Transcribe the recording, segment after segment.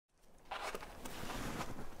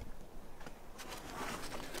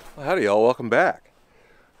Howdy y'all, welcome back.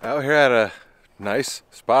 Out here at a nice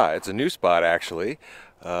spot. It's a new spot actually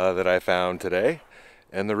that I found today,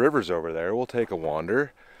 and the river's over there. We'll take a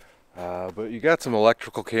wander, but you got some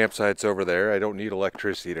electrical campsites over there. I don't need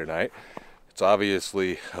electricity tonight. It's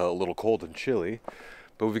obviously a little cold and chilly,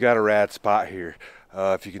 but we've got a rad spot here.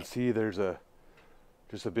 If you can see, there's a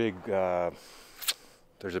big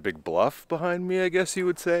bluff behind me, I guess you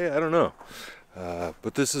would say. I don't know,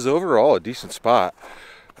 but this is overall a decent spot.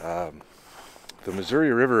 The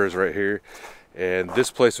Missouri River is right here, and this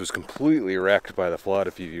place was completely wrecked by the flood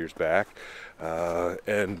a few years back.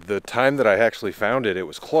 And the time that I actually found it, it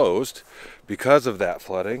was closed because of that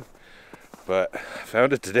flooding. But I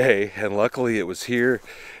found it today, and luckily it was here,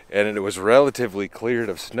 and it was relatively cleared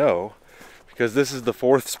of snow, because this is the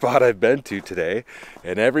fourth spot I've been to today,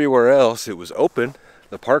 and everywhere else it was open.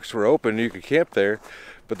 The parks were open, you could camp there,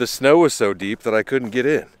 but the snow was so deep that I couldn't get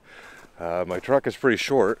in. My truck is pretty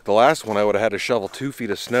short. The last one I would have had to shovel 2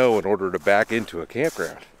 feet of snow in order to back into a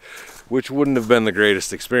campground, which wouldn't have been the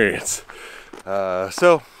greatest experience.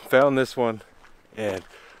 So found this one, and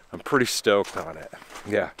I'm pretty stoked on it.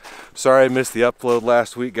 Yeah, sorry I missed the upload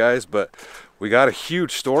last week, guys, but we got a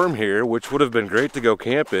huge storm here, which would have been great to go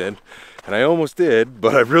camp in, and I almost did,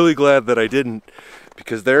 but I'm really glad that I didn't,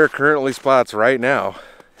 because there are currently spots right now,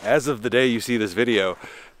 as of the day you see this video,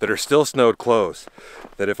 that are still snowed closed,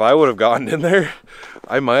 that if I would have gotten in there,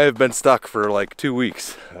 I might have been stuck for like 2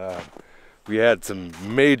 weeks. We had some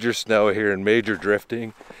major snow here and major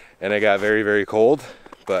drifting, and it got very, very cold,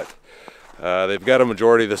 but they've got a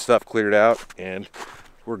majority of the stuff cleared out, and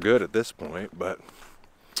we're good at this point. But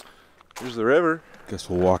here's the river. Guess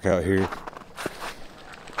we'll walk out here.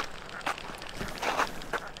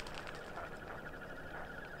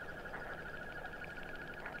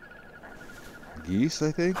 Geese,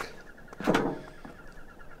 I think.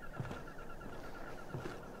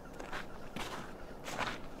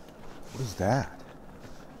 What is that?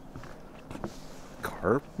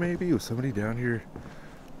 Carp, maybe? Was somebody down here?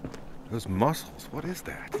 Those mussels, what is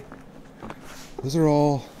that? Those are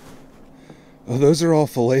all... Oh, those are all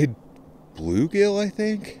filleted bluegill, I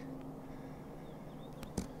think?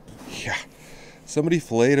 Yeah. Somebody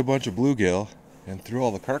filleted a bunch of bluegill and threw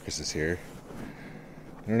all the carcasses here.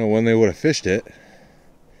 I don't know when they would have fished it.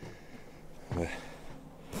 But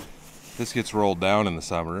this gets rolled down in the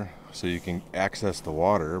summer so you can access the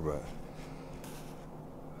water, but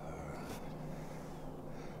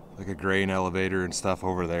like a grain elevator and stuff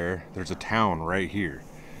over there. There's a town right here.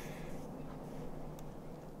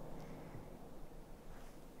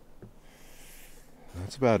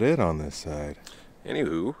 That's about it on this side.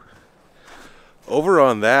 Anywho, over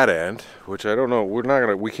on that end, which I don't know,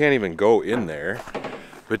 we can't even go in there.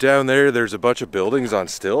 But down there, there's a bunch of buildings on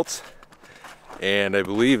stilts, and I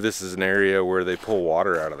believe this is an area where they pull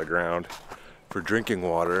water out of the ground for drinking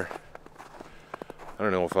water. I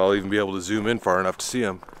don't know if I'll even be able to zoom in far enough to see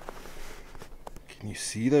them. Can you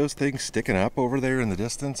see those things sticking up over there in the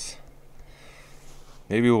distance?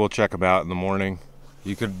 Maybe we'll check them out in the morning.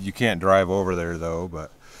 You can't drive over there though,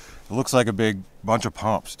 but it looks like a big bunch of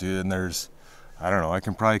pumps, dude, and there's, I don't know, I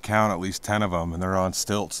can probably count at least 10 of them, and they're on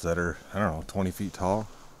stilts that are, I don't know, 20 feet tall.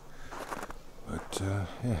 But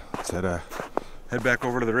yeah, let's head back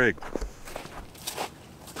over to the rig.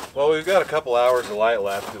 Well, we've got a couple hours of light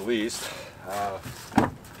left at least. So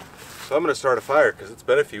I'm going to start a fire because it's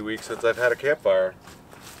been a few weeks since I've had a campfire.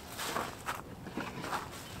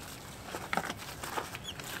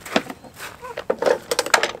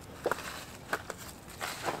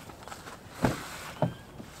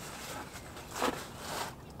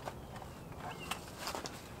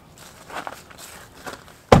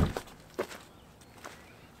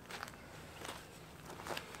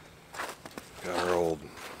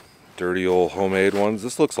 Dirty old homemade ones.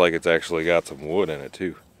 This looks like it's actually got some wood in it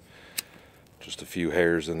too. Just a few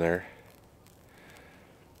hairs in there.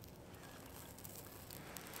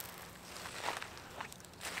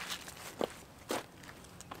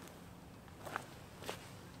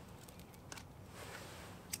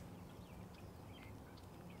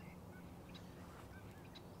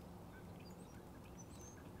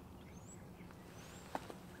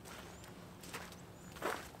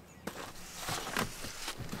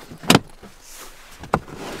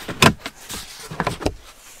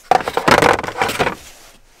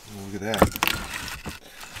 Look at that.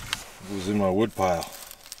 It was in my wood pile.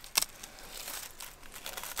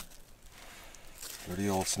 Dirty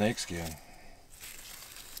old snake skin.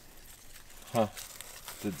 Huh.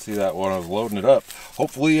 Didn't see that when I was loading it up.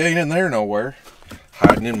 Hopefully he ain't in there nowhere.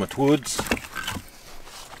 Hiding in my woods.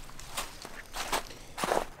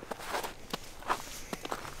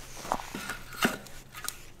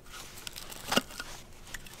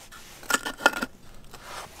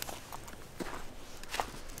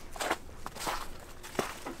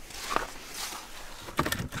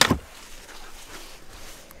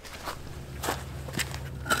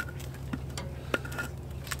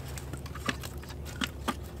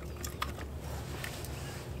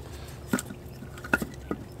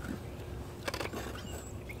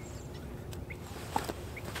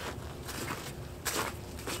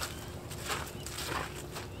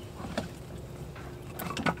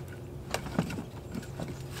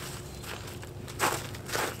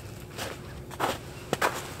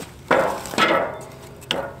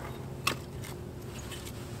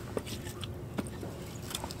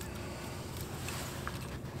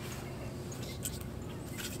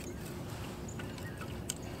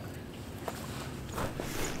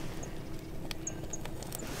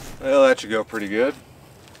 Well, that should go pretty good.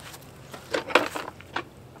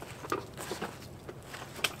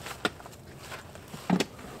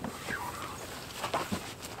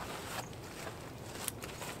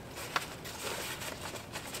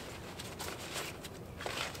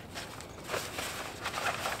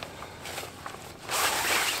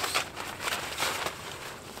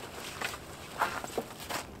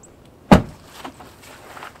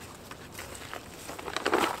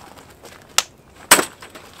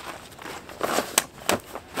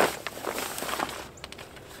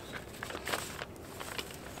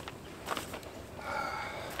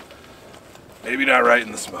 Maybe not right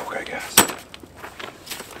in the smoke, I guess.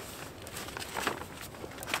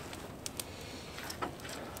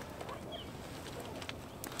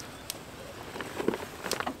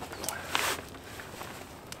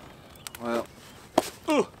 Well,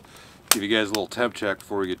 give you guys a little temp check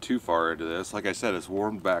before we get too far into this. Like I said, it's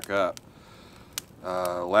warmed back up.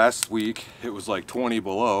 Last week it was like 20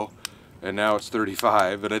 below, and now it's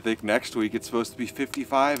 35, and I think next week it's supposed to be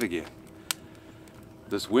 55 again.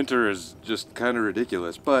 This winter is just kind of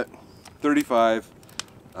ridiculous, but 35,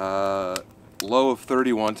 low of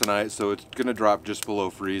 31 tonight, so it's gonna drop just below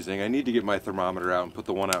freezing. I need to get my thermometer out and put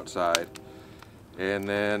the one outside. And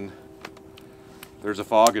then there's a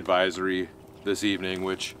fog advisory this evening,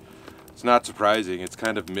 which it's not surprising. It's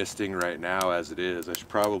kind of misting right now as it is. I should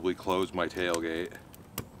probably close my tailgate.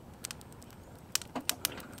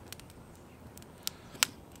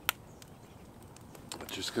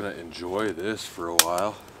 Just gonna enjoy this for a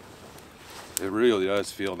while. It really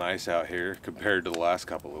does feel nice out here compared to the last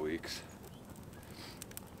couple of weeks.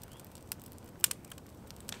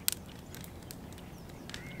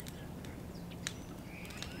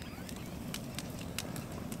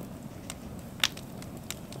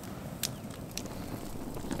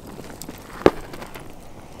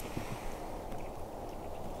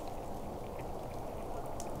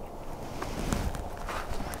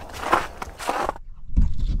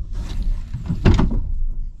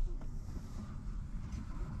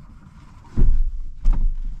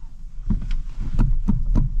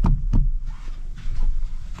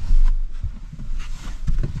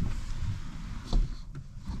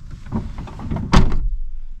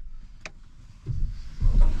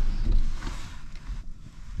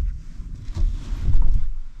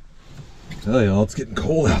 Tell y'all, it's getting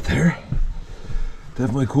cold out there.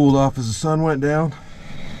 Definitely cooled off as the sun went down.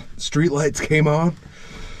 Street lights came on.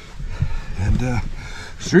 And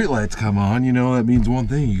street lights come on, you know, that means one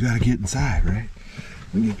thing, you gotta get inside, right?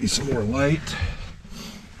 Let me give you some more light.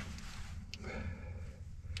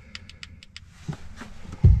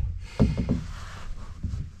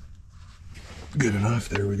 Good enough,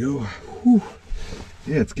 there we go. Whew.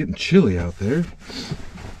 Yeah, it's getting chilly out there.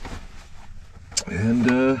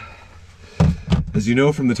 And as you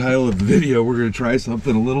know from the title of the video, we're going to try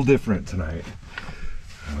something a little different tonight.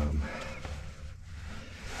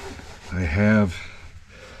 I have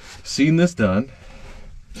seen this done.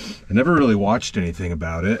 I never really watched anything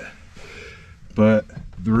about it, but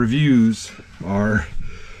the reviews are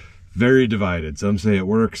very divided. Some say it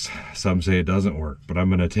works, some say it doesn't work. But I'm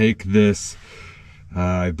going to take this,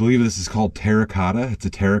 I believe this is called terracotta. It's a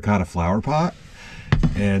terracotta flower pot.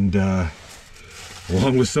 And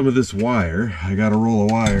along with some of this wire, I got a roll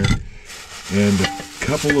of wire and a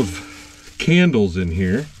couple of candles in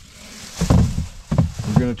here.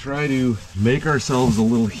 We're going to try to make ourselves a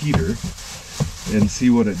little heater and see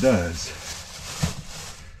what it does.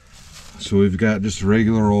 So we've got just a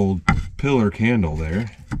regular old pillar candle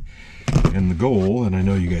there. And the goal, and I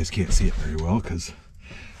know you guys can't see it very well because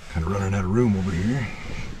I'm kind of running out of room over here.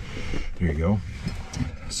 There you go.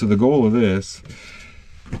 So the goal of this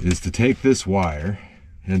is to take this wire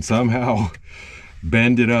and somehow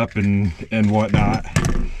bend it up and whatnot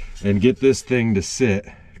and get this thing to sit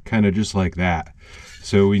kind of just like that.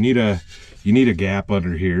 So you need a gap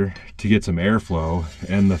under here to get some airflow,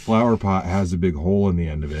 and the flower pot has a big hole in the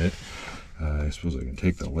end of it. I suppose I can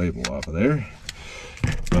take the label off of there,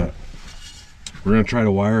 but we're gonna try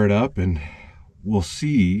to wire it up and we'll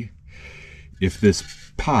see if this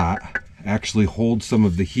pot actually holds some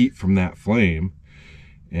of the heat from that flame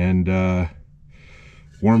and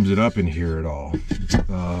warms it up in here at all.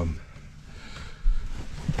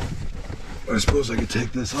 I suppose I could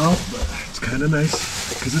take this off, but it's kind of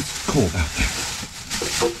nice because it's cold out there.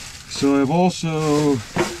 So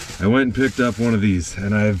I went and picked up one of these,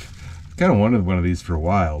 and I've kind of wanted one of these for a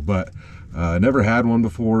while, but never had one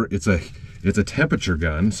before. It's a temperature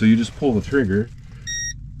gun, so you just pull the trigger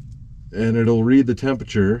and it'll read the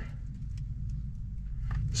temperature.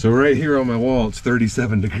 So right here on my wall, it's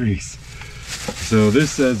 37 degrees. So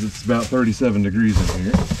this says it's about 37 degrees in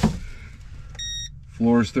here.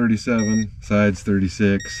 Floor's 37, sides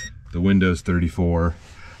 36, the window's 34.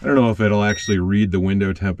 I don't know if it'll actually read the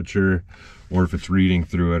window temperature or if it's reading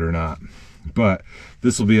through it or not. But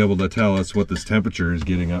this will be able to tell us what this temperature is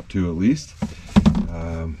getting up to at least.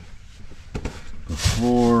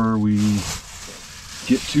 Before we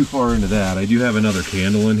get too far into that, I do have another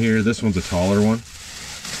candle in here. This one's a taller one.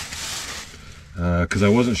 Because I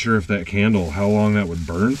wasn't sure if that candle, how long that would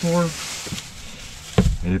burn for.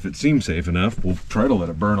 And if it seems safe enough, we'll try to let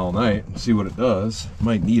it burn all night and see what it does.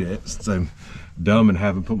 Might need it since I'm dumb and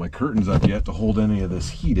haven't put my curtains up yet to hold any of this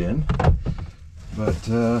heat in.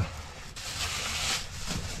 But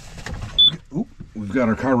we've got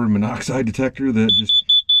our carbon monoxide detector that just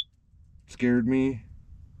scared me.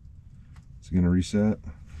 It's gonna reset.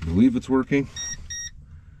 I believe it's working.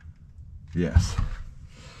 Yes.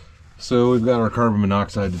 So we've got our carbon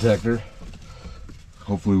monoxide detector.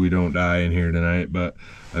 Hopefully we don't die in here tonight, but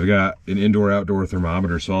I've got an indoor-outdoor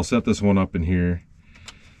thermometer, so I'll set this one up in here,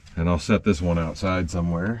 and I'll set this one outside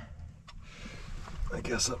somewhere. I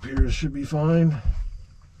guess up here should be fine.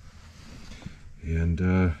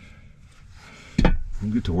 And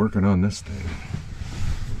we'll get to working on this thing.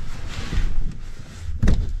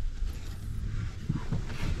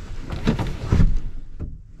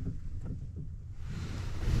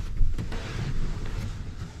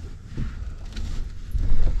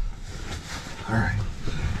 Alright,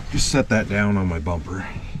 just set that down on my bumper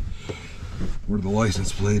where the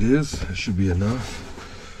license plate is. That should be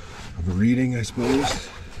enough of a reading, I suppose.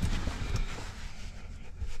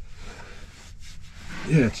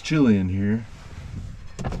 Yeah, it's chilly in here.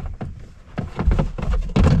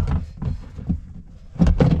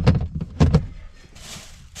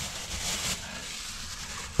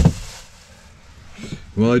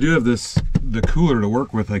 Well, I do have the cooler to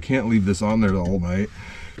work with. I can't leave this on there all night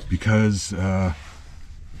because I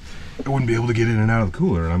wouldn't be able to get in and out of the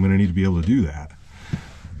cooler, and I'm going to need to be able to do that.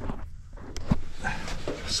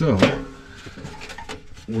 So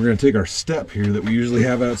we're going to take our step here that we usually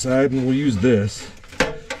have outside, and we'll use this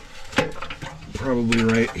probably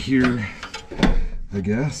right here, I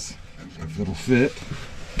guess, if it'll fit.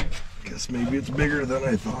 I guess maybe it's bigger than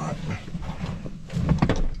I thought.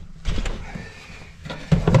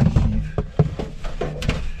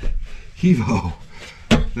 Heave-ho.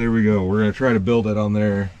 There we go. We're going to try to build it on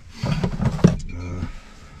there.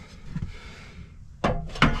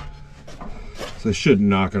 So I shouldn't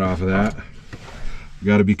knock it off of that.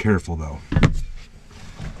 Got to be careful though.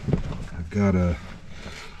 I've got a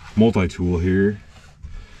multi-tool here,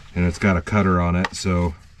 and it's got a cutter on it,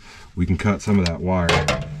 so we can cut some of that wire.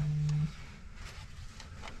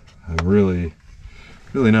 I'm really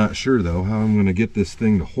not sure though how I'm going to get this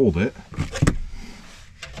thing to hold it.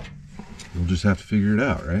 We'll just have to figure it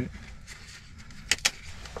out, right?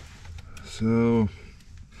 So,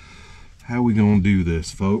 how are we gonna do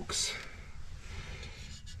this, folks?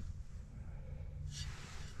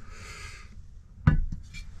 If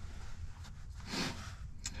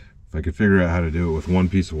I could figure out how to do it with one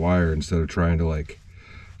piece of wire instead of trying to like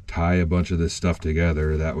tie a bunch of this stuff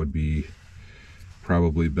together, that would be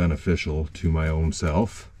probably beneficial to my own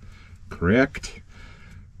self. Correct?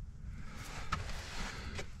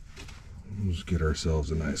 Let's get ourselves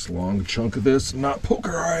a nice long chunk of this and not poke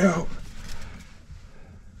our eye out.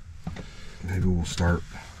 Maybe we'll start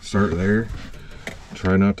there.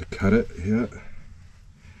 Try not to cut it yet.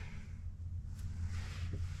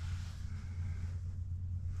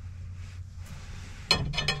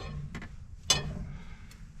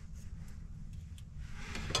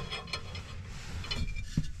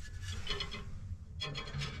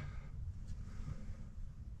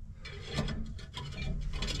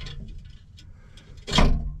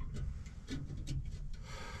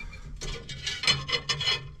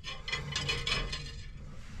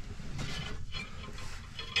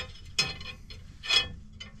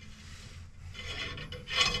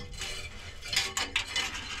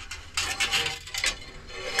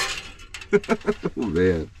 Oh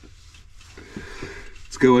man,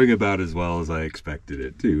 it's going about as well as I expected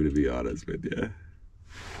it to be honest with you.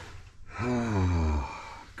 Oh,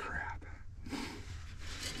 crap.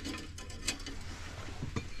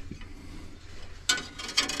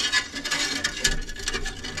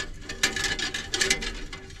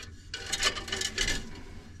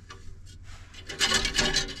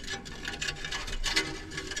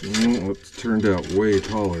 Well, it's turned out way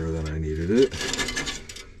taller than I needed it.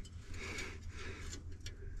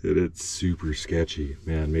 And it's super sketchy.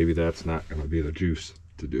 Man, maybe that's not going to be the juice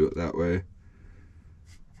to do it that way.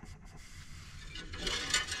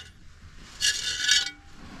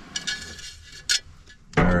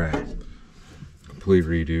 Alright. Complete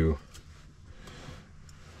redo.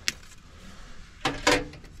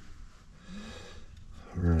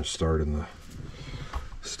 gonna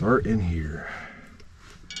start in here.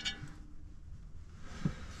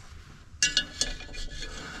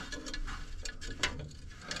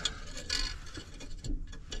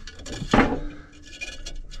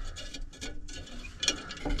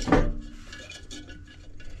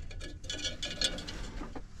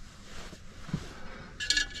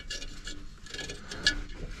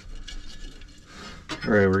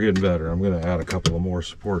 All right, we're getting better. I'm gonna add a couple of more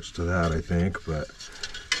supports to that, I think, but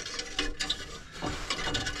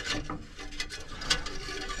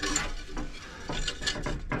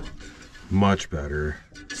much better.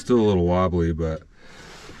 Still a little wobbly, but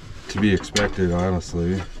to be expected,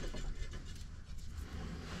 honestly.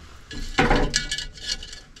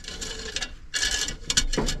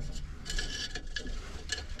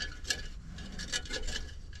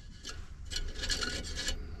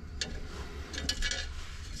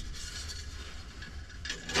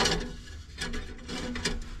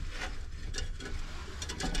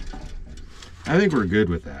 I think we're good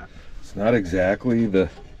with that. It's not exactly the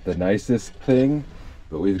nicest thing,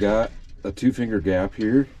 but we've got a 2-finger gap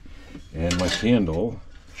here, and my candle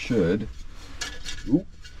should, oop,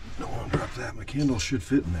 don't want to drop that, my candle should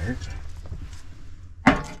fit in there.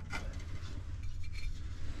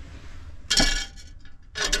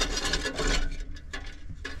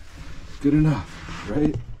 Good enough,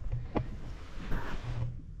 right?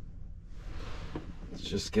 Let's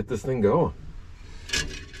just get this thing going.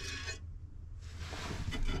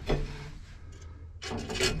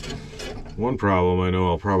 One problem I know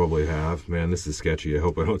I'll probably have, man, this is sketchy. I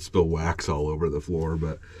hope I don't spill wax all over the floor,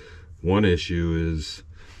 but one issue is,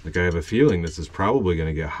 like, I have a feeling this is probably going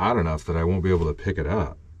to get hot enough that I won't be able to pick it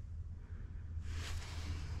up.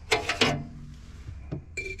 I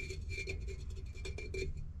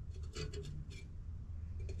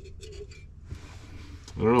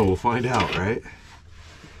don't know, we'll find out, right?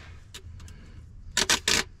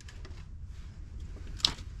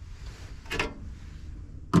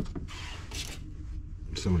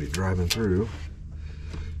 Somebody driving through.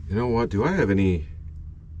 You know what? Do I have any?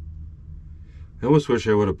 I almost wish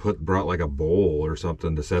I would have brought like a bowl or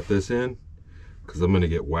something to set this in, because I'm gonna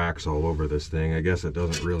get wax all over this thing. I guess it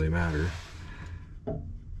doesn't really matter.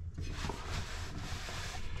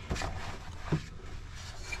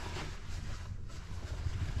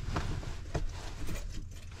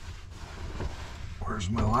 Where's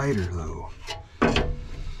my lighter though? I'm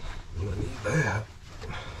gonna need that.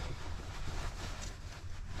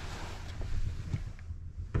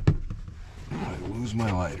 Lose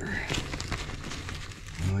my lighter.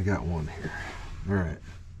 I only got one here. All right.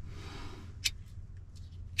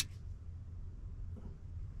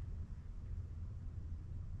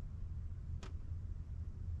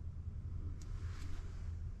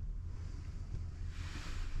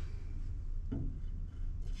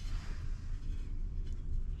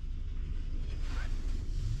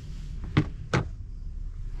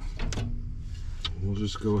 We'll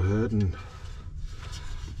just go ahead and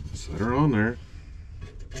set her on there.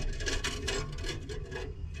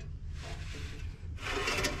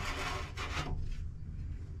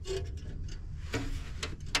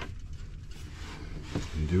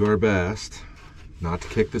 Do our best not to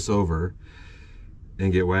kick this over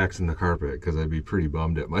and get wax in the carpet, because I'd be pretty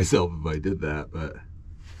bummed at myself if I did that. But I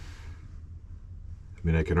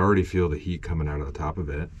mean, I can already feel the heat coming out of the top of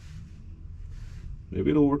it.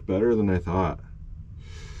 Maybe it'll work better than I thought.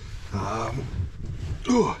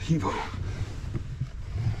 Oh, heave-ho.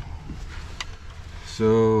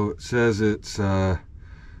 So it says it's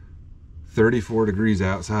 34 degrees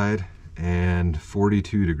outside and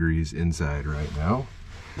 42 degrees inside right now.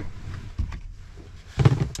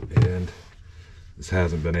 And this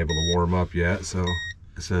hasn't been able to warm up yet, so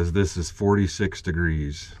it says this is 46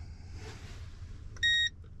 degrees.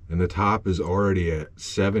 And the top is already at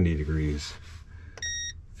 70 degrees.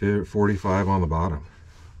 45 on the bottom.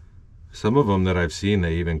 Some of them that I've seen,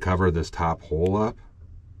 they even cover this top hole up.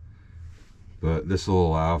 But this will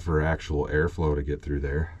allow for actual airflow to get through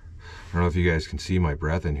there. I don't know if you guys can see my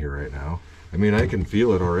breath in here right now. I mean, I can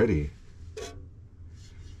feel it already.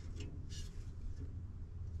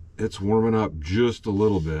 It's warming up just a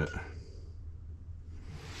little bit.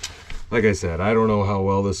 Like I said, I don't know how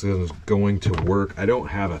well this is going to work. I don't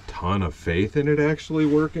have a ton of faith in it actually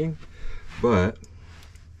working, but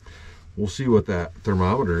we'll see what that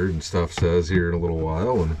thermometer and stuff says here in a little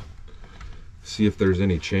while and see if there's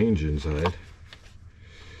any change inside. I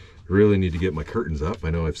really need to get my curtains up.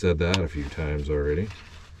 I know I've said that a few times already.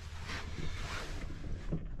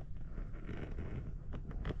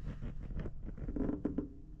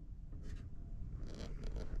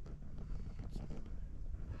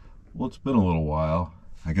 Well, it's been a little while.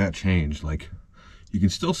 I got changed. Like, you can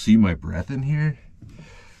still see my breath in here.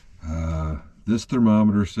 This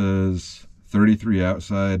thermometer says 33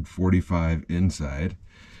 outside, 45 inside.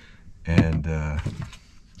 And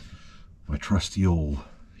my trusty old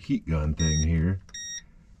heat gun thing here,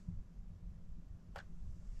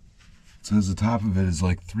 it says the top of it is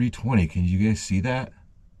like 320. Can you guys see that?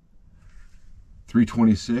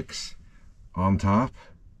 326 on top.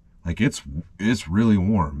 Like, it's really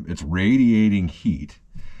warm. It's radiating heat.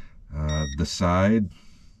 The side,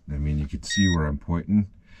 I mean, you can see where I'm pointing.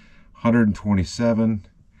 127,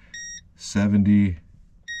 70,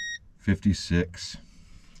 56.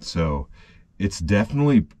 So it's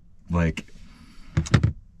definitely, like,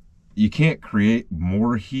 you can't create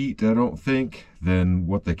more heat, I don't think, than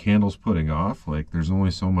what the candle's putting off. Like, there's only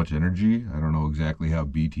so much energy. I don't know exactly how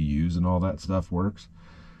BTUs and all that stuff works,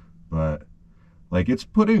 but like, it's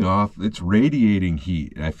putting off, it's radiating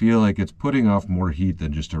heat. I feel like it's putting off more heat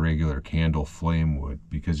than just a regular candle flame would,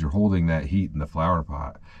 because you're holding that heat in the flower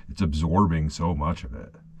pot. It's absorbing so much of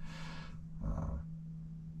it.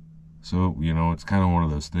 So, you know, it's kind of one of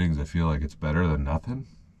those things. I feel like it's better than nothing.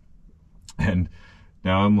 And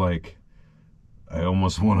now I'm like, I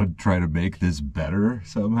almost want to try to make this better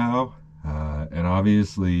somehow. And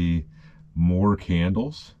obviously, more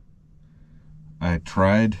candles. I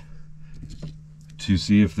tried to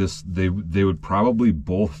see if they would probably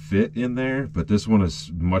both fit in there, but this one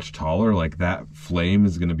is much taller. Like, that flame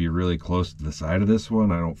is going to be really close to the side of this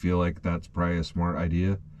one. I don't feel like that's probably a smart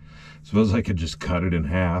idea. Suppose I could just cut it in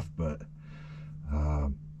half, but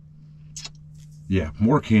yeah,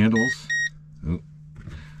 more candles. Oh,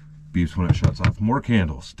 beeps when it shuts off. More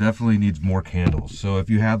candles. Definitely needs more candles. So if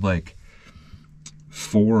you had like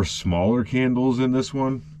 4 smaller candles in this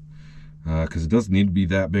one, because it doesn't need to be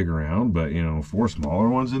that big around, but, you know, 4 smaller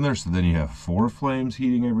ones in there, so then you have 4 flames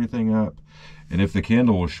heating everything up. And if the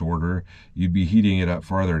candle was shorter, you'd be heating it up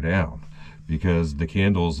farther down, because the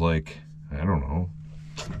candle's like, I don't know,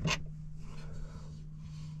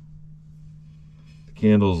 the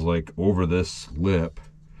candle's like over this lip.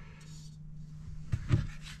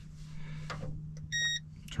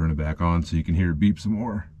 Turn it back on so you can hear it beep some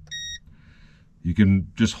more. You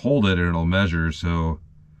can just hold it and it'll measure. So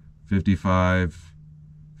 55,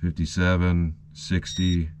 57,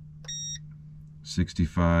 60,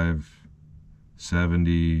 65,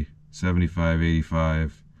 70, 75,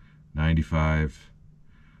 85, 95,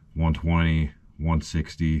 120,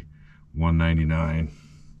 160, 199.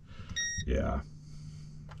 Yeah.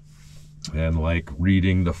 And like,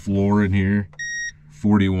 reading the floor in here,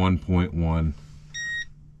 41.1.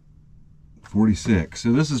 46.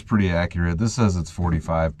 So this is pretty accurate. This says it's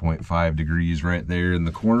 45.5 degrees right there in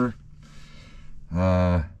the corner.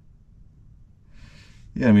 Yeah,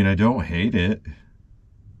 I mean, I don't hate it.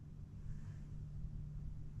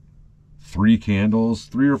 3 candles,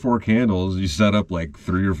 3 or 4 candles, you set up like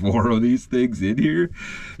 3 or 4 of these things in here,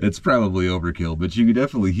 it's probably overkill, but you could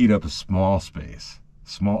definitely heat up a small space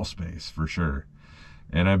for sure.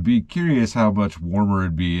 And I'd be curious how much warmer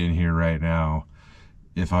it'd be in here right now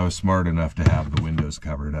if I was smart enough to have the windows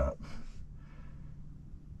covered up.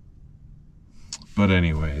 But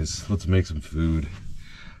anyways, let's make some food.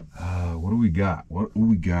 What do we got?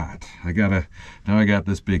 Now I got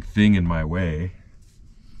this big thing in my way.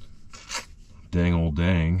 Dang old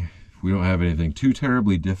dang. We don't have anything too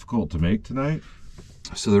terribly difficult to make tonight.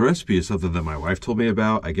 So the recipe is something that my wife told me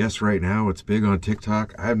about. I guess right now it's big on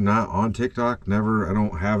TikTok. I'm not on TikTok, never. I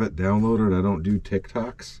don't have it downloaded. I don't do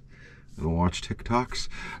TikToks. I don't watch TikToks.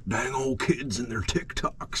 Dang old kids and their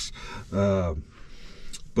TikToks.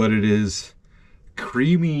 But it is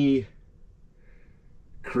creamy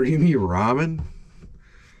ramen.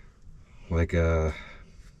 Like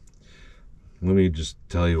let me just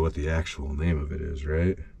tell you what the actual name of it is,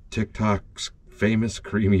 right? TikTok's famous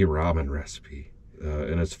creamy ramen recipe.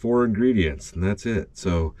 And it's 4 ingredients, and that's it.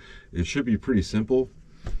 So it should be pretty simple.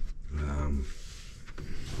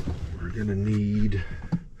 We're gonna need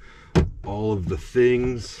all of the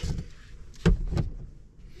things,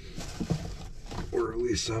 or at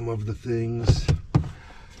least some of the things.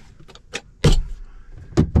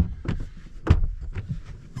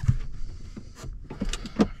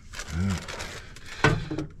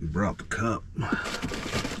 We brought the cup.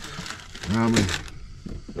 Ramen,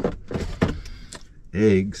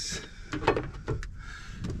 eggs,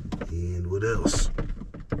 and what else?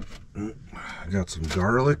 I got some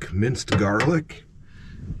garlic, minced garlic,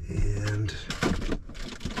 and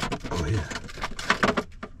oh yeah,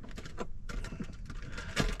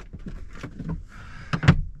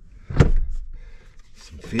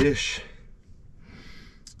 some fish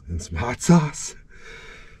and some hot sauce.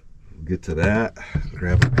 We'll get to that.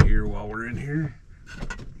 Grab a beer while we're in here.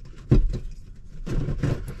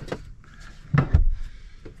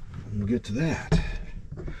 We'll get to that.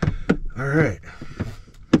 All right.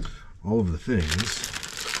 All of the things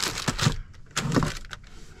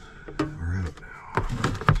are out now.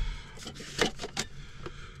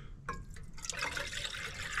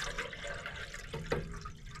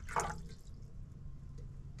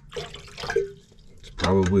 It's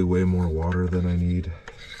probably way more water than I need.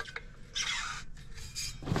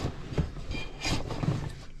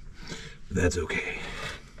 But that's okay.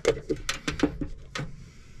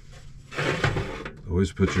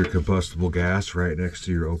 Always put your combustible gas right next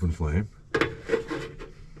to your open flame.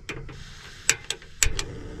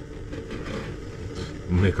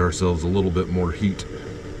 We'll make ourselves a little bit more heat.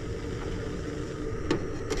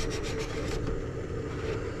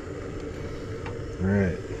 All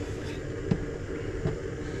right.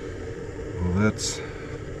 Well, that's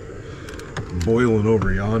boiling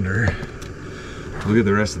over yonder. Look at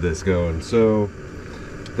the rest of this going. So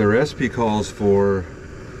the recipe calls for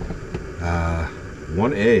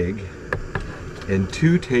 1 egg and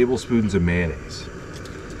 2 tablespoons of mayonnaise.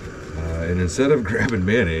 And instead of grabbing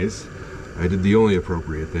mayonnaise, I did the only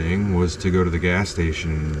appropriate thing, was to go to the gas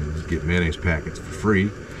station and get mayonnaise packets for free.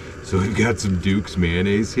 So we've got some Duke's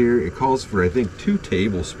mayonnaise here. It calls for, I think, 2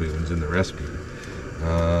 tablespoons in the recipe.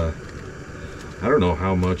 I don't know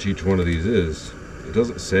how much each one of these is. It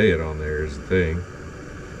doesn't say it on there is the thing.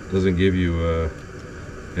 It doesn't give you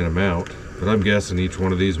an amount. But I'm guessing each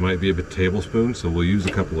one of these might be a tablespoon, so we'll use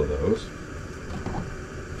a couple of those.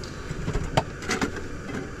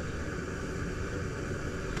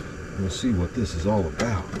 We'll see what this is all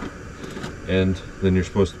about. And then you're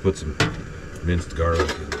supposed to put some minced garlic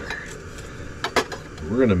in there.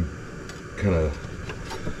 We're gonna kind of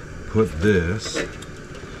put this,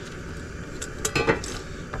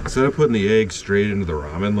 instead of putting the egg straight into the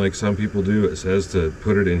ramen like some people do, it says to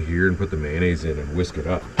put it in here and put the mayonnaise in and whisk it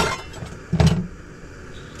up.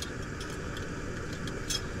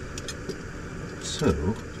 So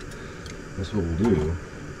that's what we'll do.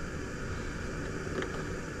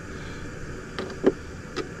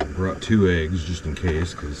 I brought 2 eggs just in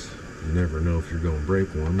case, because you never know if you're going to break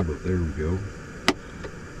one, but there we go.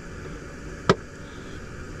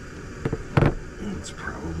 It's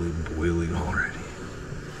probably boiling already.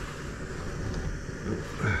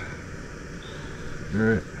 All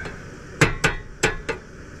right.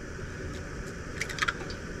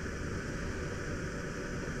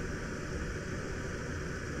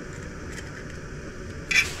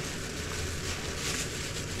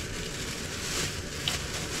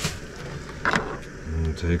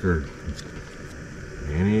 Take our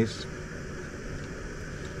mayonnaise.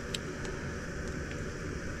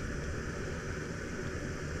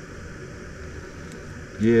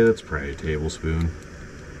 Yeah, that's probably a tablespoon.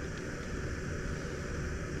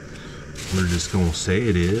 We're just gonna say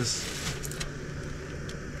it is.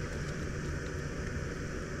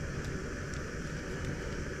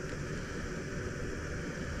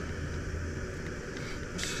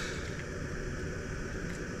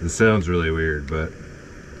 It sounds really weird, but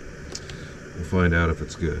we'll find out if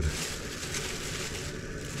it's good.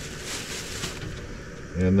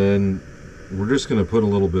 And then we're just going to put a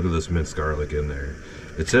little bit of this minced garlic in there.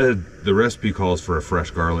 It said the recipe calls for a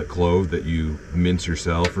fresh garlic clove that you mince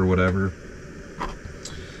yourself or whatever.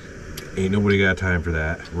 Ain't nobody got time for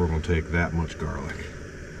that. We're going to take that much garlic.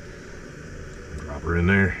 Drop her in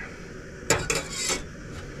there.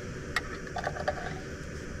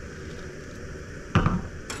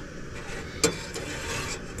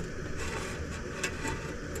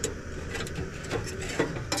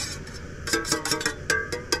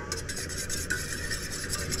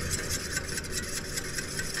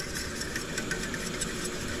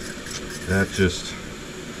 That just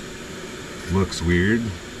looks weird,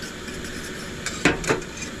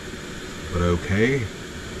 but okay.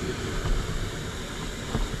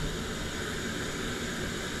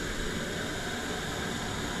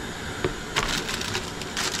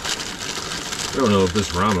 I don't know if this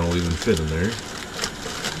ramen will even fit in there.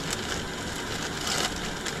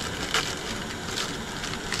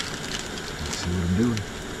 Let's see what I'm doing.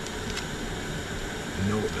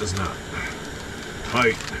 No, it does not.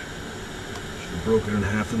 Tight. Broken in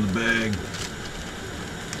half in the bag.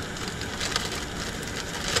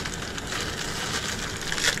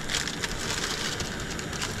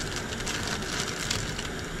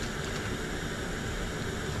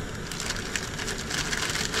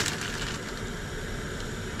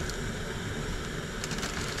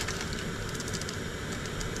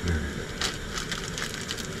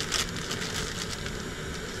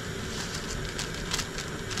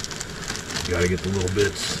 gotta get the little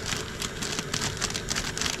bits.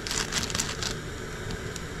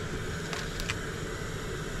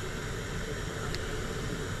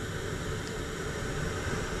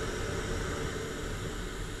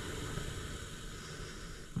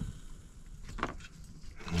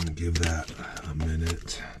 Give that a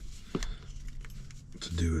minute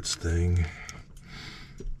to do its thing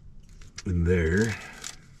in there.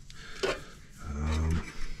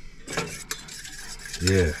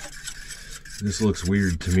 Yeah, this looks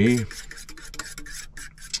weird to me.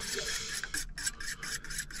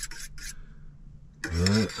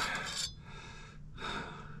 But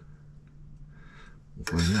we'll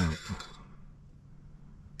find out.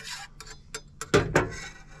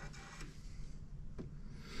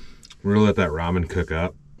 We're gonna let that ramen cook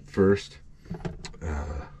up first.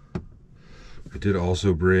 I did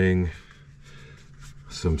also bring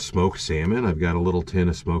some smoked salmon. I've got a little tin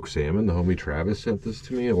of smoked salmon. The homie Travis sent this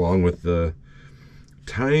to me, along with the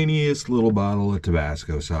tiniest little bottle of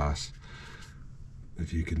Tabasco sauce,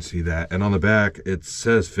 if you can see that. And on the back, it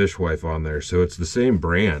says Fishwife on there, so it's the same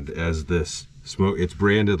brand as this smoke. It's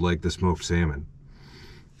branded like the smoked salmon.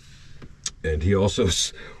 And he also,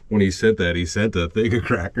 when he sent that, he sent a thing of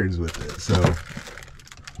crackers with it. So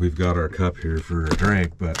we've got our cup here for a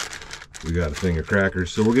drink, but we got a thing of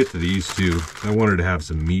crackers. So we'll get to these too. I wanted to have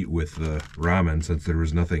some meat with the ramen since there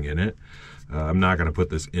was nothing in it. I'm not going to put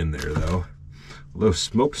this in there though. Although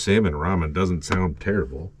smoked salmon ramen doesn't sound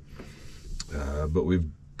terrible. But we've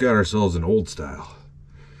got ourselves an old style.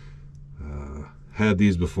 Had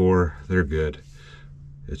these before. They're good.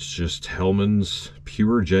 It's just Hellman's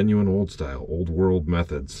pure, genuine old style, old world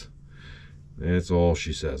methods. That's all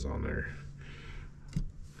she says on there.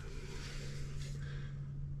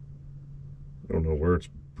 I don't know where it's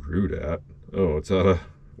brewed at. Oh, it's out of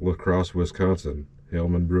La Crosse, Wisconsin.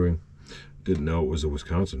 Hellman Brewing. Didn't know it was a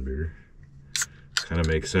Wisconsin beer. Kind of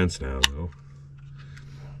makes sense now, though.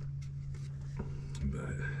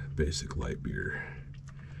 But basic light beer.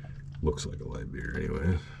 Looks like a light beer,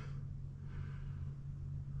 anyway.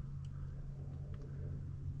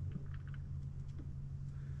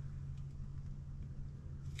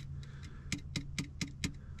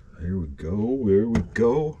 There we go, there we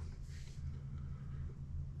go.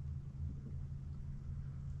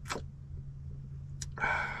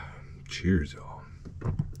 Cheers, y'all.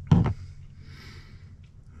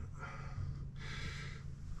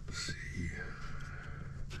 Let's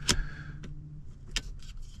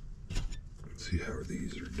see how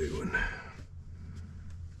these are doing.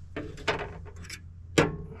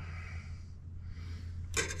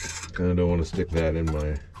 Kind of don't want to stick that in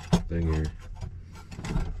my thing here.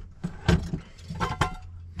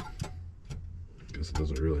 Guess it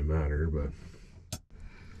doesn't really matter, but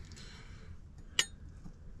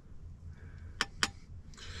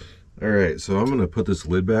all right, so I'm gonna put this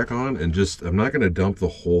lid back on and I'm not gonna dump the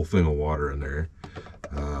whole thing of water in there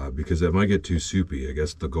because that might get too soupy. I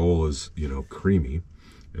guess the goal is, you know, creamy,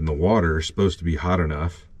 and the water is supposed to be hot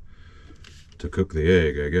enough to cook the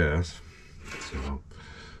egg, I guess. So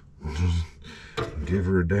we'll just give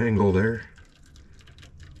her a dangle there.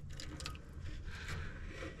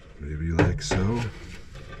 Maybe like so.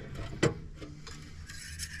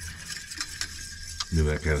 Knew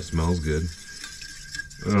that kind of smells good.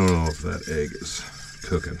 I don't know if that egg is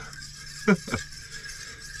cooking.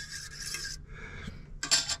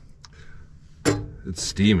 It's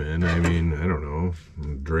steaming. I mean, I don't know.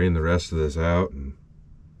 I'll drain the rest of this out and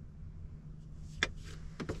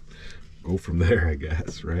go from there, I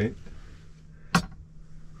guess, right?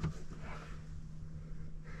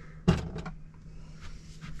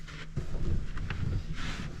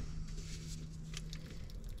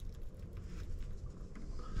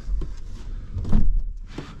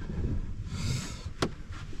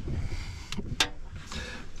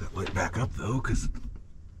 Back up though, because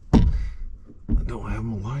I don't have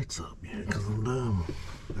my lights up yet because I'm dumb.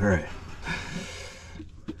 All right.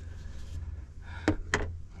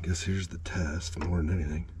 I guess here's the test more than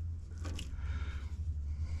anything.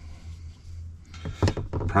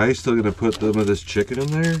 Probably still gonna put some of this chicken in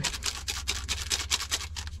there.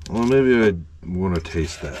 Well, maybe I want to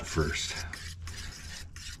taste that first.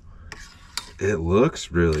 It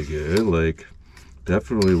looks really good. Like,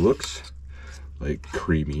 definitely looks like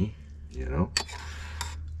creamy, you know.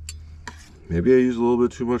 Maybe I use a little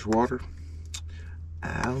bit too much water.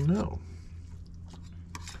 I don't know.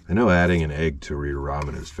 I know adding an egg to your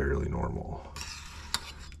ramen is fairly normal.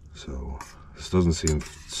 So this doesn't seem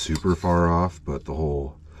super far off, but the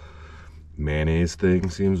whole mayonnaise thing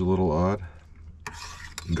seems a little odd.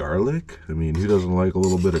 Garlic? I mean, who doesn't like a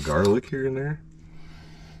little bit of garlic here and there?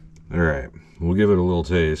 All right, we'll give it a little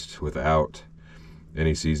taste without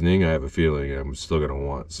any seasoning. I have a feeling I'm still going to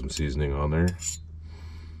want some seasoning on there.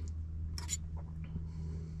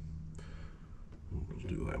 We'll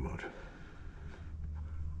do that much.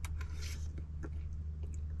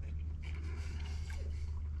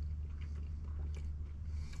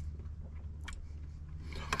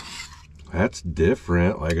 That's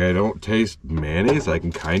different. Like, I don't taste mayonnaise. I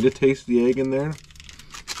can kind of taste the egg in there.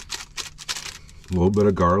 A little bit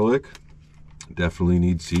of garlic. Definitely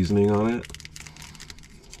need seasoning on it.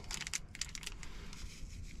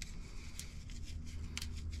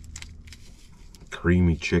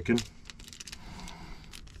 Creamy chicken.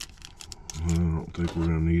 I don't think we're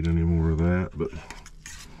gonna need any more of that, but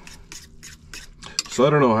so I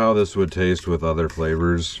don't know how this would taste with other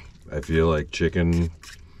flavors. I feel like chicken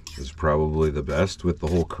is probably the best with the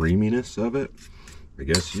whole creaminess of it. I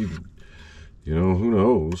guess you know, who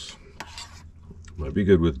knows? Might be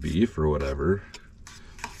good with beef or whatever.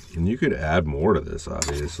 And you could add more to this,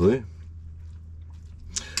 obviously.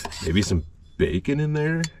 Maybe some bacon in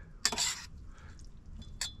there.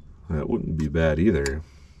 That wouldn't be bad either.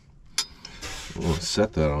 I want to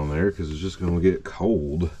set that on there because it's just going to get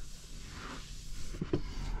cold.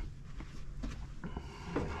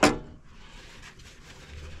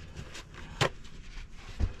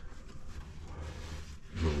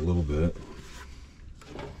 A little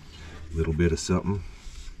bit of something.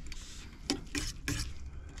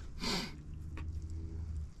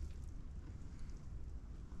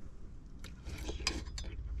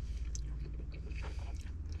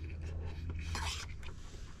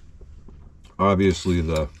 Obviously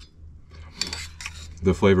the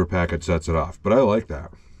flavor packet sets it off, but I like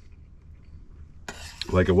that.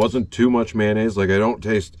 Like, it wasn't too much mayonnaise. Like, I don't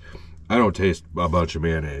taste a bunch of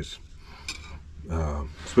mayonnaise,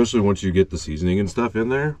 especially once you get the seasoning and stuff in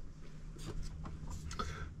there.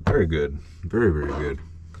 Very good, very, very good.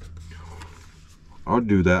 I'll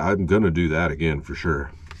do that. I'm gonna do that again for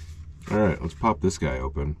sure. All right, let's pop this guy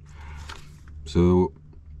open. So,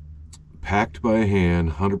 packed by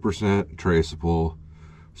hand, 100% traceable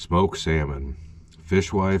smoked salmon,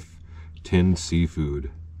 fishwife tinned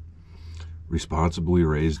seafood, responsibly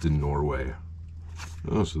raised in Norway.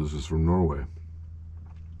 Oh, so this is from Norway.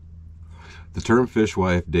 The term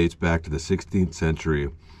fishwife dates back to the 16th century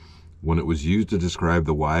when it was used to describe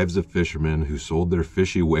the wives of fishermen who sold their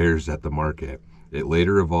fishy wares at the market. It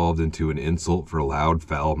later evolved into an insult for loud,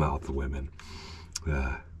 foul-mouthed women.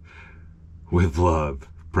 With love,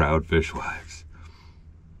 proud fishwives.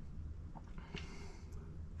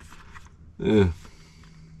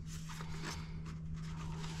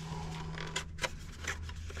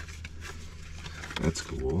 That's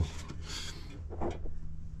cool.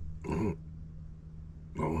 I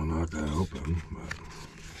don't want to knock that open, but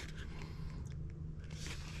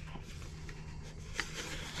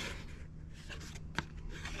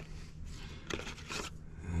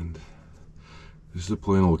and this is a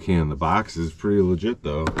plain old can. The box is pretty legit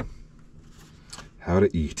though. How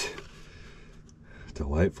to eat.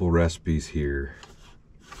 Delightful recipes here.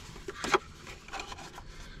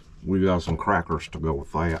 We got some crackers to go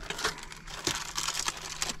with that.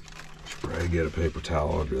 Should probably get a paper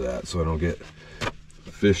towel under that so I don't get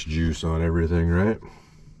fish juice on everything, right?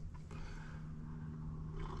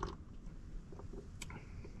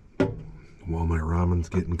 While my ramen's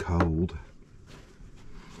getting cold.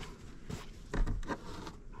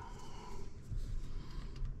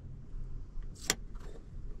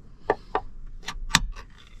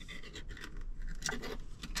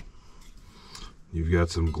 You've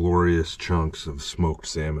got some glorious chunks of smoked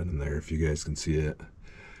salmon in there, if you guys can see it.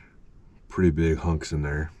 Pretty big hunks in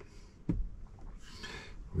there.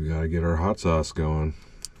 We gotta get our hot sauce going.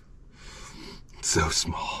 It's so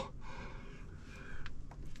small.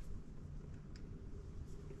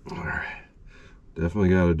 Alright. Definitely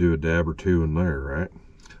gotta do a dab or two in there, right?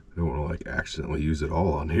 I don't want to like accidentally use it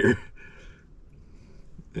all on here.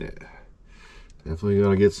 Yeah. Definitely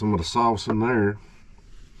gotta get some of the sauce in there.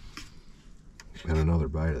 And another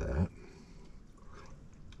bite of that.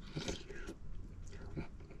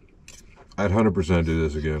 I'd 100% do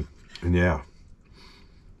this again. And yeah,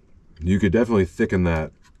 you could definitely thicken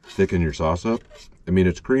your sauce up. I mean,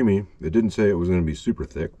 it's creamy. It didn't say it was going to be super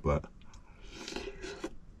thick, but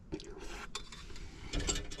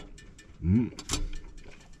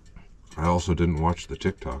I also didn't watch the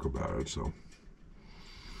TikTok about it, so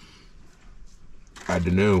I had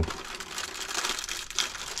to know.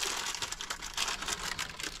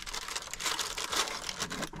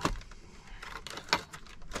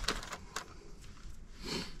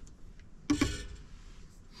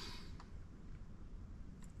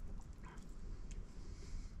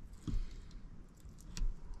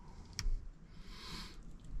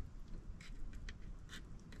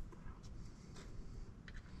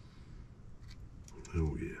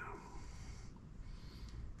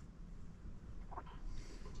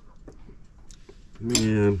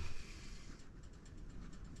 Man.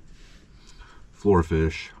 Floor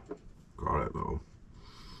fish. Got it though.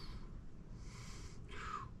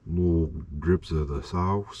 Little drips of the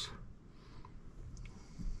sauce.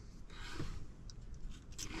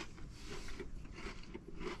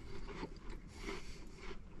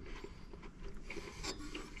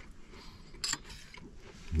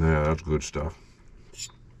 Yeah, that's good stuff.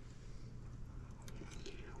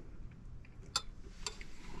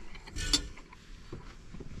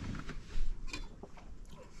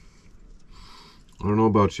 I don't know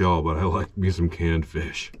about y'all, but I like me some canned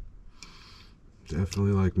fish.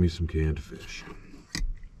 Definitely like me some canned fish.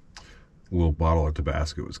 A little bottle of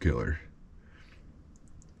Tabasco was killer.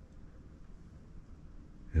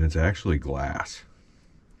 And it's actually glass.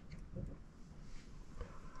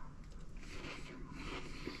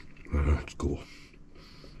 It's cool.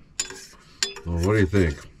 Well, what do you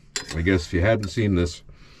think? I guess if you hadn't seen this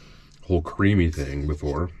whole creamy thing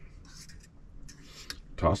before,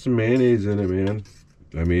 toss some mayonnaise in it, man.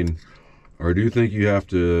 I mean, I do think you have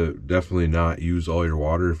to definitely not use all your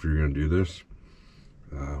water if you're going to do this.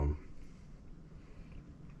 I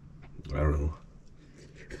don't know.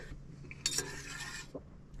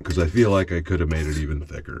 Because I feel like I could have made it even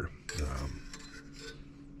thicker.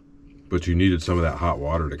 But you needed some of that hot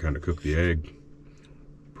water to kind of cook the egg,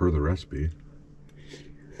 per the recipe.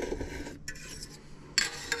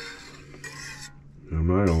 I'm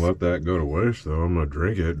not going to let that go to waste, though. I'm going to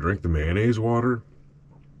drink it. Drink the mayonnaise water.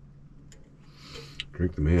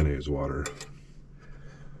 Drink the mayonnaise water.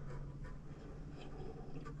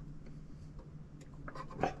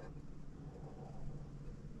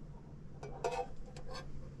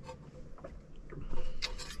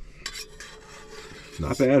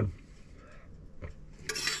 Not bad.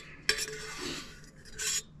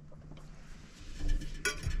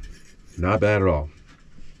 Not bad at all.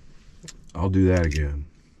 I'll do that again.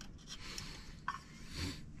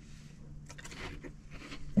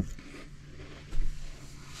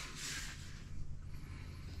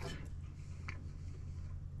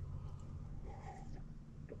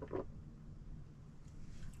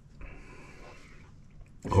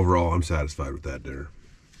 Overall, I'm satisfied with that dinner.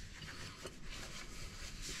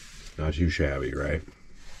 Not too shabby, right?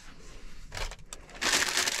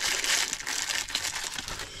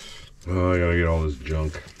 Oh, I gotta get all this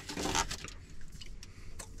junk.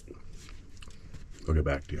 I'll get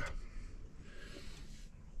back to you.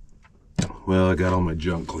 Well, I got all my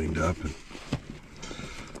junk cleaned up and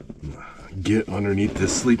get underneath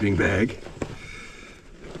this sleeping bag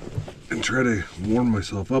and try to warm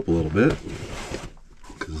myself up a little bit,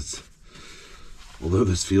 because although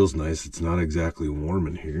this feels nice, it's not exactly warm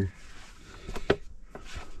in here.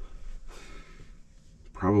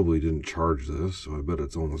 Probably didn't charge this, so I bet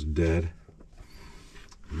it's almost dead.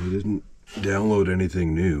 I didn't download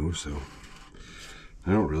anything new, so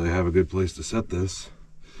I don't really have a good place to set this.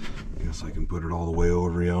 I guess I can put it all the way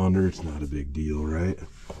over yonder. It's not a big deal, right?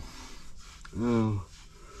 Oh.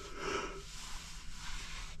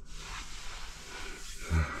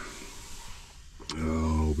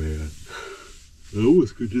 Oh, man. I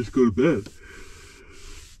almost could just go to bed.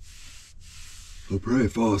 I'll probably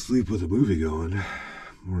fall asleep with a movie going,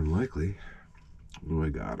 more than likely. What do I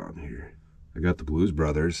got on here? I got the Blues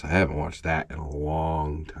Brothers. I haven't watched that in a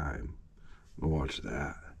long time. I'll watch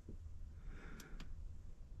that.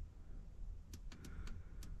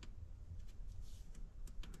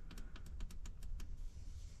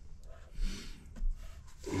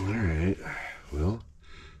 Alright. Well,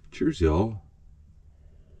 cheers, y'all.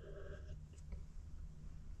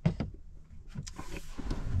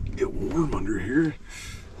 Get warm under here.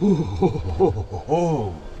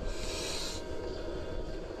 Oh.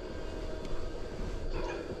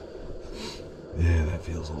 Yeah, that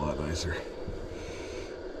feels a lot nicer.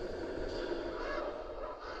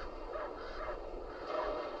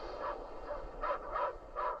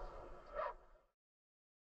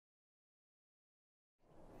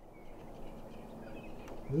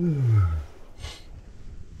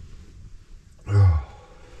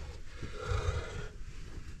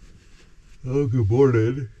 Oh, good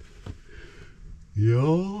morning,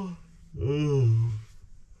 y'all. Oh.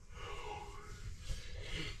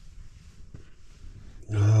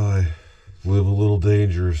 I live a little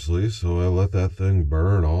dangerously, so I let that thing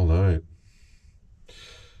burn all night.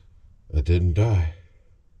 I didn't die.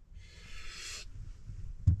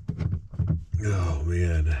 Oh,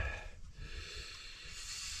 man.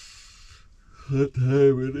 What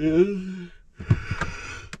time it is?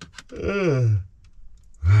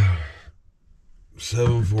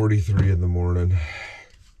 7:43 in the morning.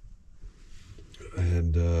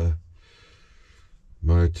 And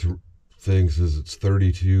my thing says it's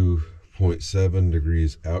 32.7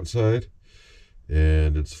 degrees outside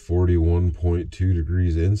and it's 41.2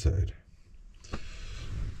 degrees inside.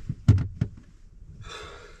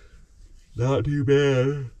 Not too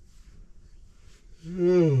bad.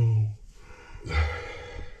 Oh.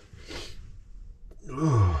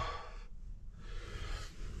 Oh.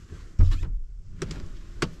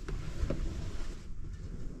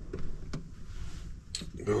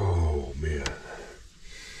 Oh man.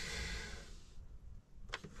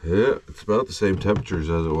 Yeah, it's about the same temperatures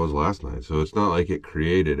as it was last night, so it's not like it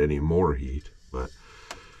created any more heat, but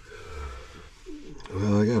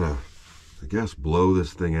well, I gotta, I guess, blow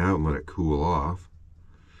this thing out and let it cool off.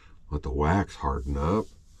 Let the wax harden up.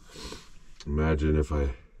 Imagine if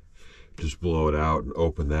I just blow it out and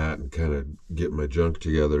open that and kind of get my junk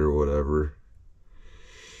together or whatever.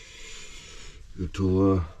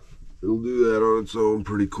 It'll do that on its own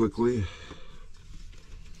pretty quickly.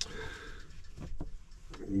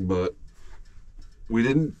 But we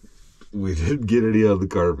didn't get any on the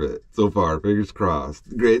carpet so far. Fingers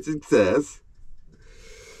crossed. Great success.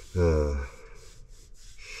 All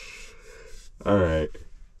right.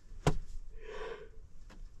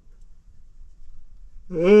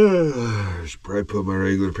 I should probably put my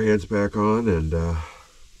regular pants back on and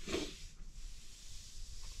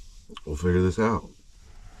we'll figure this out.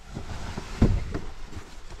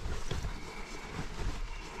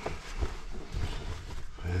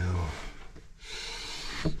 Well,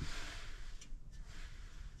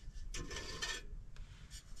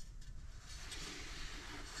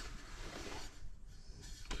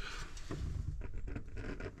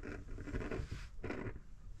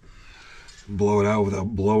 blow it out without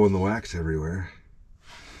blowing the wax everywhere.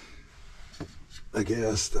 I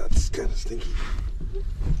guess that's kind of stinky.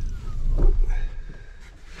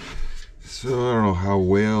 So I don't know how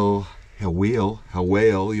well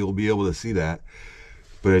you'll be able to see that,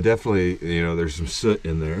 but it definitely, you know, there's some soot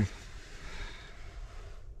in there.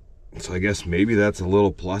 So I guess maybe that's a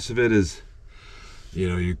little plus of it is, you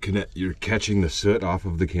know, you're catching the soot off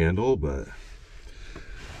of the candle, but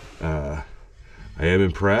I am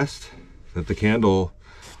impressed that the candle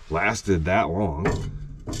lasted that long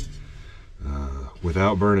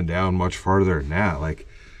without burning down much farther than that. Like,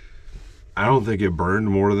 I don't think it burned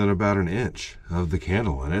more than about an inch of the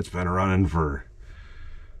candle, and it's been running for,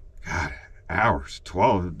 God, hours,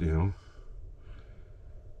 12, you know,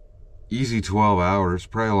 easy 12 hours,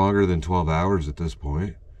 probably longer than 12 hours at this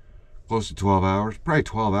point, close to 12 hours, probably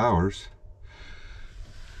 12 hours.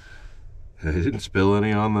 I didn't spill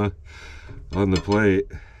any on the plate.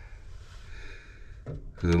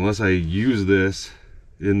 Because unless I use this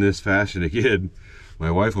in this fashion again,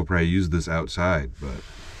 my wife will probably use this outside. But,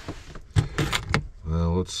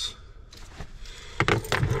 well, let's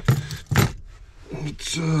get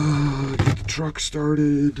the truck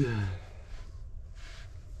started.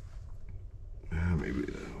 Maybe,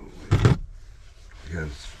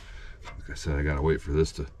 because, like I said, I gotta wait for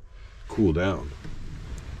this to cool down.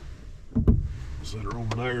 Set it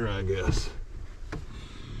over there, I guess.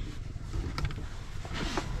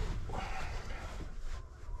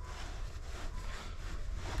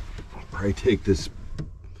 Probably take this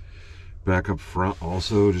back up front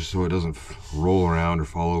also, just so it doesn't roll around or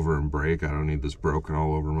fall over and break. I don't need this broken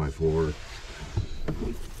all over my floor.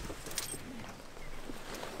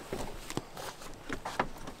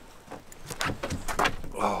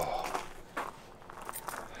 Oh.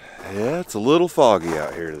 Yeah, it's a little foggy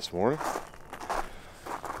out here this morning.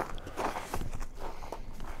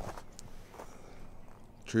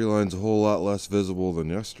 Tree line's a whole lot less visible than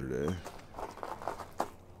yesterday.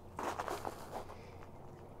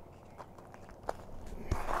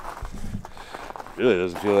 Really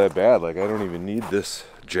doesn't feel that bad. Like, I don't even need this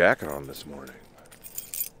jacket on this morning.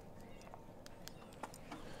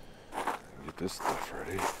 Get this stuff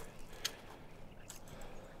ready.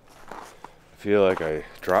 I feel like I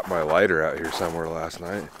dropped my lighter out here somewhere last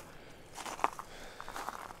night.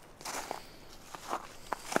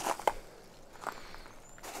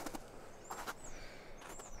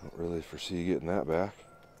 Don't really foresee getting that back.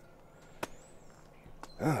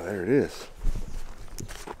 Ah, there it is.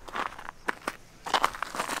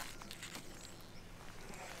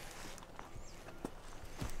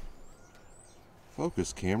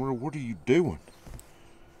 Focus, camera, what are you doing?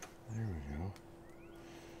 There we go.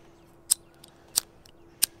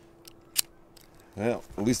 Well,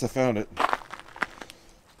 at least I found it.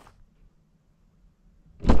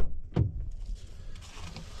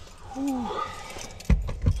 Whew.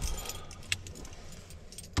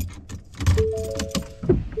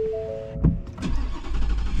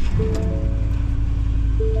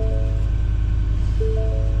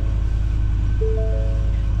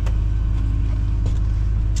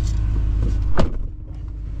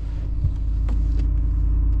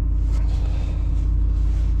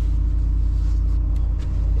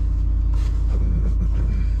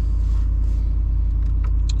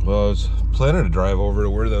 was planning to drive over to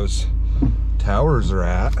where those towers are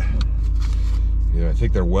at. You know, I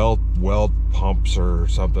think they're well pumps or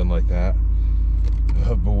something like that.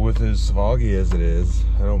 But with as foggy as it is,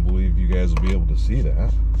 I don't believe you guys will be able to see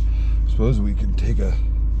that. I suppose we can take a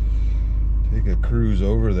cruise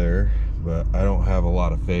over there, but I don't have a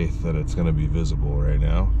lot of faith that it's going to be visible right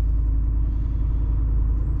now.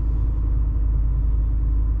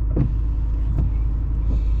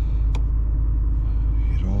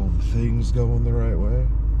 Get all the things going the right way.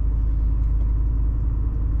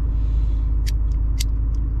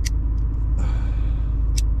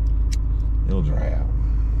 It'll dry out.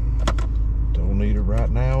 Don't need it right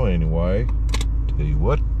now anyway. Tell you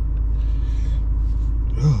what.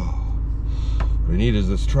 What we need is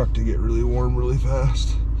this truck to get really warm really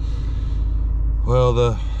fast. Well,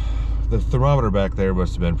 the thermometer back there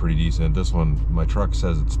must have been pretty decent. This one, my truck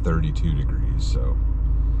says it's 32 degrees, so.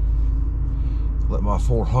 Let my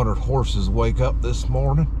 400 horses wake up this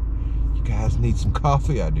morning. You guys need some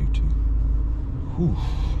coffee? I do too. Whew.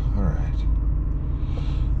 All right.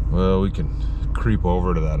 Well, we can creep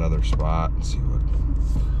over to that other spot and see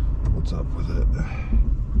what's up with it.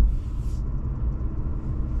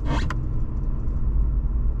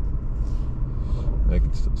 I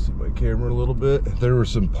can still see my camera a little bit. There were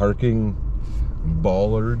some parking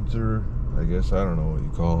bollards, or I guess, I don't know what you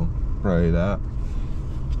call them. Probably that.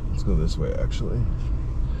 Let's go this way, actually.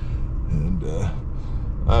 And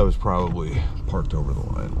I was probably parked over the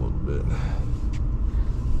line a little bit.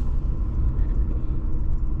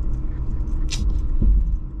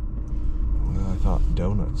 Thought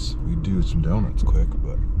donuts. We do some donuts quick,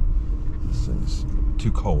 but this thing's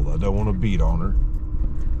too cold. I don't want to beat on her.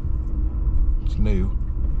 It's new.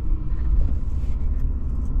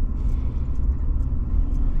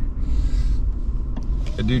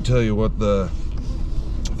 I do tell you what, I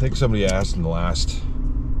think somebody asked in the last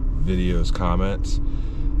video's comments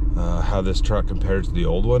how this truck compares to the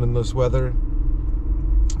old one in this weather.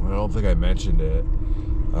 I don't think I mentioned it.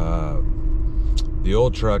 The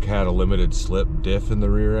old truck had a limited slip diff in the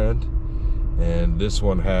rear end, and this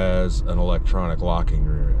one has an electronic locking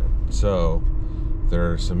rear end. So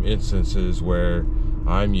there are some instances where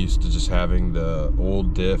I'm used to just having the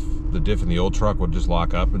diff in the old truck would just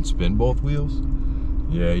lock up and spin both wheels.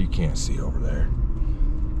 Yeah, you can't see over there.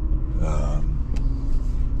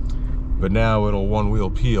 But now it'll one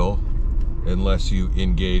wheel peel unless you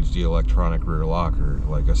engage the electronic rear locker.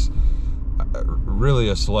 Like really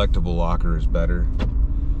a selectable locker is better,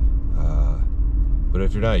 but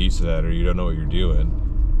if you're not used to that or you don't know what you're doing,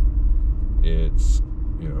 it's,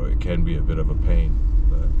 you know, it can be a bit of a pain.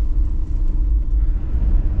 But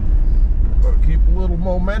gotta keep a little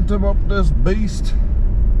momentum up this beast.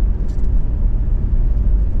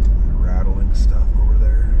 Rattling stuff over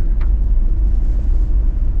there.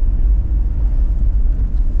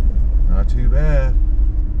 Not too bad.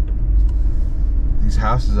 These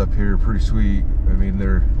houses up here are pretty sweet. I mean,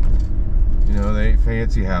 they're, you know, they ain't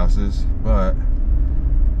fancy houses, but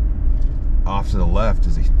off to the left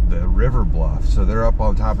is the river bluff. So they're up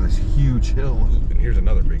on top of this huge hill. And here's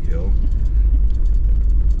another big hill.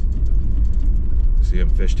 See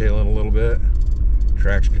them fishtailing a little bit?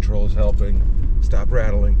 Traction control is helping. Stop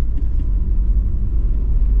rattling.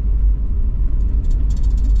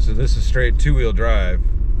 So this is straight two-wheel drive.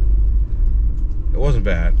 It wasn't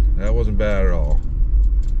bad. That wasn't bad at all.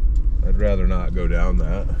 I'd rather not go down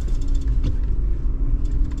that.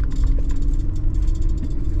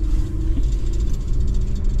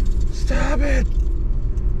 Stop it!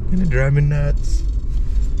 Gonna drive me nuts.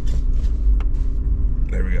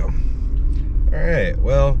 There we go. Alright,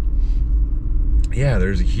 well, yeah,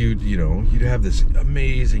 there's a huge, you know, you'd have this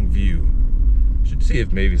amazing view. Should see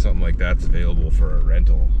if maybe something like that's available for a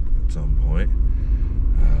rental at some point.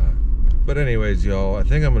 But anyways, y'all, I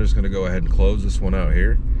think I'm just gonna go ahead and close this one out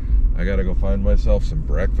here. I gotta go find myself some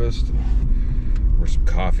breakfast or some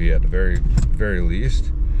coffee at the very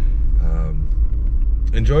least.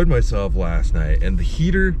 Enjoyed myself last night, and the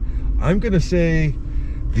heater, I'm gonna say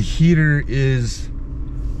the heater is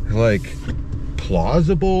like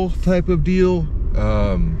plausible type of deal.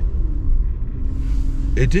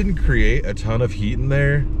 It didn't create a ton of heat in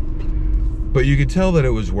there, but you could tell that it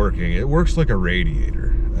was working. It works like a radiator.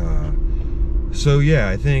 So yeah,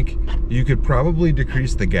 I think you could probably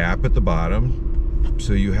decrease the gap at the bottom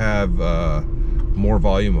so you have more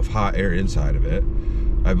volume of hot air inside of it.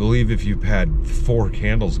 I believe if you've had 4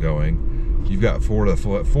 candles going, you've got 4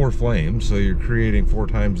 flames, so you're creating 4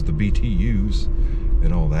 times the BTUs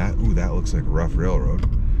and all that. Ooh, that looks like a rough railroad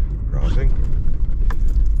crossing.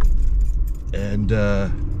 And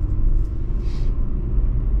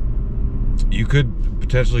you could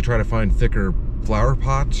potentially try to find thicker flower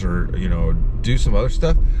pots, or, you know, do some other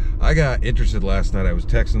stuff. I got interested last night. I was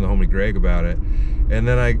texting the homie Greg about it, and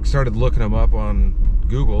then I started looking them up on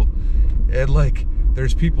Google, and like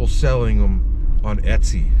there's people selling them on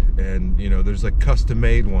Etsy, and you know, there's like custom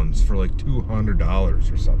made ones for like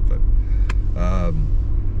 $200 or something.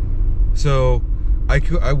 So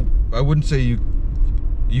I wouldn't say you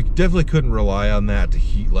definitely couldn't rely on that to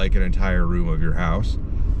heat like an entire room of your house,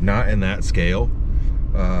 not in that scale.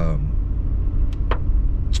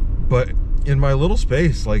 But in my little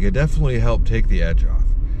space, like, it definitely helped take the edge off.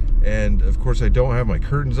 And of course I don't have my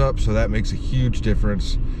curtains up, so that makes a huge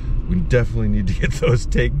difference. We definitely need to get those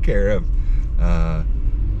taken care of.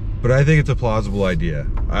 But I think it's a plausible idea.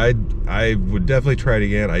 I would definitely try it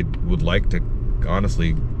again. I would like to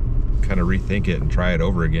honestly kind of rethink it and try it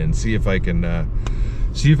over again, see if I can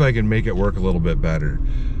make it work a little bit better.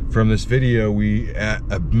 From this video, we, at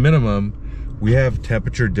a minimum, we have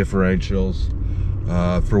temperature differentials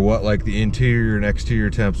for what like the interior and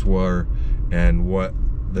exterior temps were and what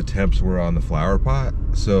the temps were on the flower pot.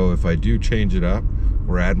 So if I do change it up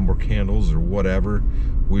or add more candles or whatever,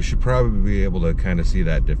 we should probably be able to kind of see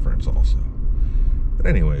that difference also. But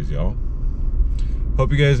anyways, y'all,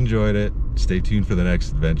 hope you guys enjoyed it. Stay tuned for the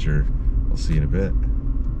next adventure. I'll see you in a bit.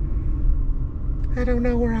 I don't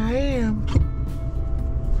know where I am.